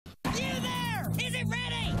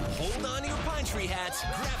country hats,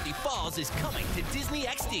 Gravity Falls is coming to Disney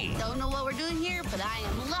XD. Don't know what we're doing here, but I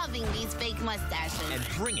am loving these fake mustaches. And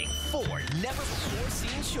bringing 4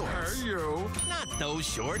 never-before-seen shorts. Hey, you. Not those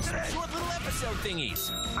shorts, short little episode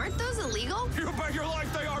thingies. Aren't those illegal? You bet your life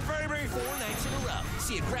they are, baby. 4 nights in a row.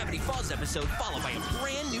 See a Gravity Falls episode followed by a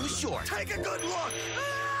brand new short. Take a good look.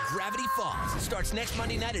 Gravity Falls starts next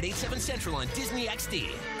Monday night at 8/7 Central on Disney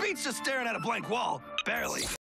XD. Beats just staring at a blank wall. Barely.